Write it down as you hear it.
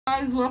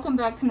Guys, welcome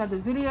back to another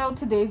video.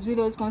 Today's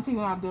video is going to be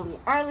my Billie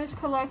Eilish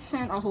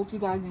collection. I hope you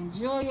guys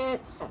enjoy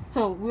it.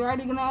 So we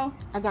already know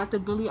I got the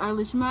Billie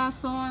Eilish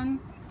mask on.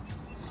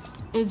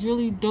 It's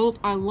really dope.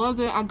 I love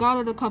it. I got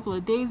it a couple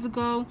of days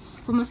ago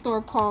from a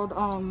store called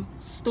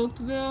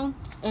Stokedville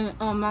in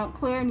Mount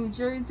Clair, New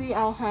Jersey.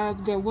 I'll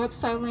have their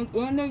website link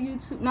and their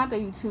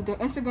their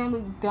Instagram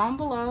link down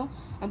below.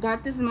 I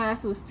got this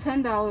mask. It was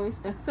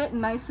 $10. It fit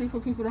nicely for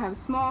people that have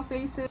small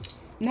faces.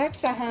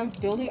 Next, I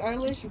have Billie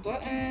Eilish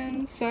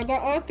buttons. So I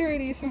got all three of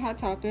these from Hot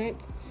Topic.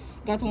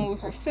 Got the one with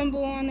her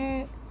symbol on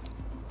it.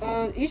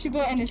 Each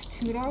button is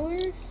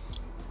 $2.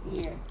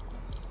 Yeah.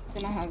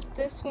 Then I have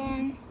this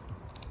one.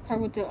 Her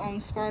with the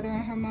spider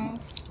in her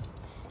mouth.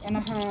 And I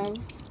have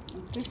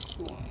this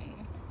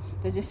one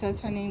that just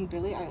says her name,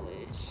 Billie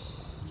Eilish.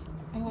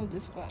 I love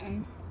this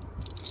button.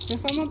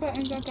 That's all my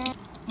buttons I got.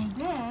 And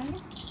then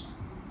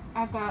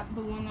I got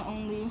the one and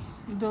only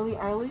Billie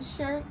Eilish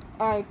shirt.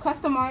 I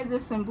customized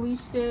this and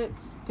bleached it,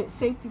 put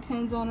safety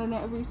pins on it and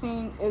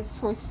everything. It's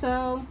for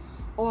sale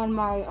on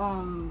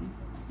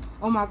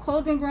my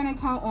clothing brand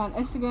account on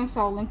Instagram,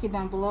 so I'll link it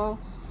down below.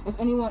 If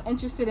anyone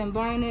interested in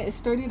buying it, it's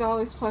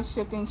 $30 plus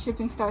shipping.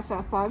 Shipping starts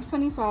at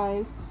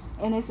 $5.25,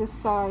 and it's a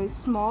size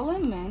small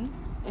in men.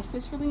 It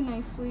fits really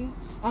nicely.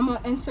 I'm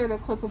gonna insert a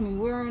clip of me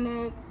wearing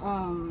it,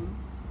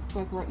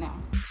 like right now.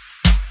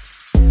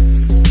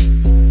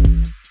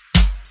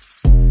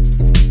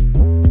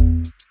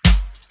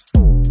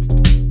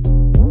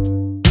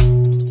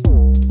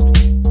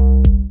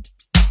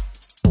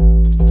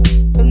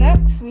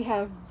 We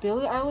have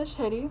Billie Eilish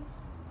hoodie.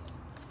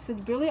 This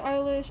is Billie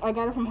Eilish. I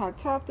got it from Hot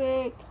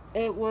Topic.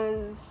 It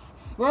was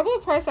regular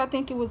price. I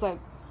think it was like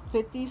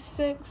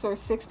 $56 or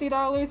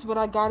 $60, but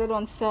I got it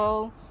on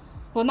sale.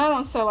 Well, not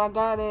on sale. I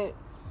got it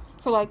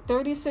for like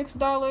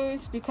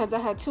 $36 because I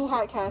had 2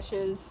 hot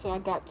cashes, so I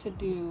got to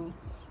do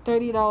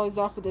 $30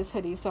 off of this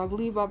hoodie. So I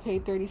believe I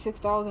paid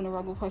 $36 and the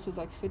regular price was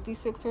like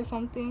 $56 or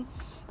something.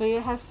 But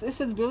it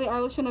says Billie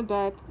Eilish in the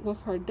back with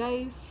her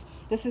dice.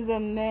 This is a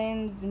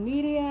men's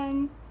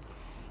medium.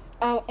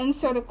 I'll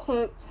insert a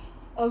clip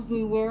of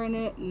me wearing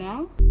it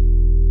now.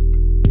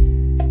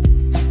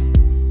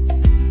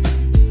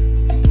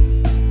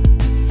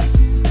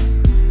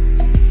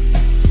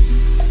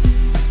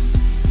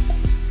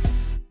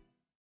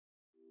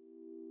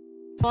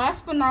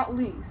 Last but not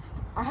least,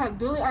 I have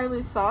Billie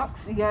Eilish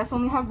socks. Yes, I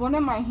only have one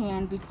in my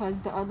hand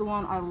because the other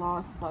one I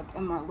lost like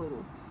in my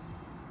little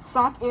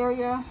sock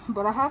area,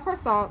 but I have her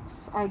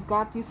socks. I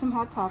got these from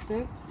Hot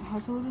Topic. It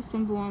has a little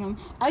symbol on them.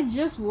 I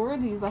just wore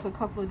these like a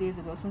couple of days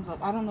ago, so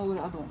I don't know what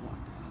the other one was.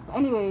 But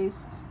anyways,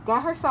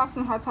 got her socks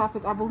from Hot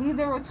Topic. I believe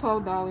they were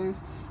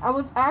 $12. I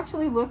was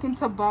actually looking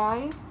to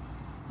buy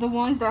the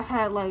ones that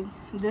had like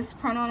this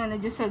print on and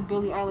it just said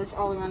Billie Eilish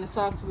all around the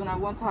socks. When I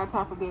went to Hot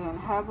Topic, they didn't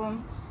have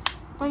them.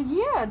 But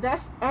yeah,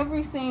 that's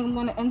everything. I'm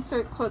gonna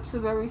insert clips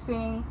of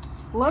everything.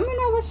 Let me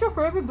know what's your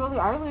favorite Billie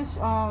Eilish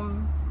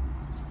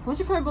What's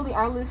your favorite Billie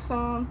Eilish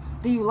song?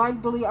 Do you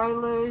like Billie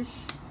Eilish?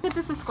 Hit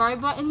the subscribe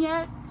button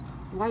yet?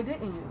 Why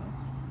didn't you?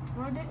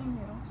 Why didn't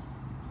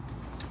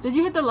you? Did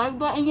you hit the like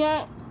button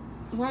yet?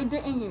 Why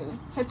didn't you?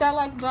 Hit that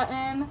like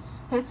button.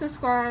 Hit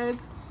subscribe.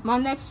 My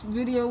next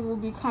video will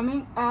be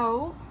coming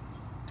out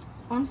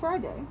on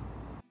Friday.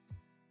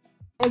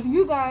 If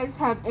you guys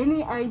have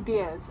any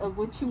ideas of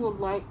what you would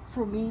like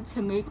for me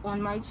to make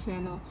on my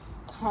channel,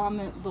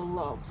 comment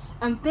below.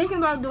 I'm thinking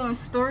about doing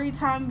story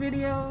time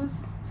videos,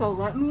 so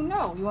let me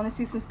know. You want to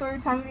see some story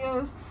time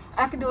videos?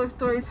 I could do a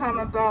story time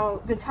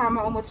about the time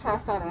I almost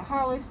passed out in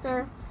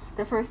Hollister,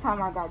 the first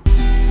time I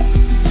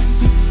got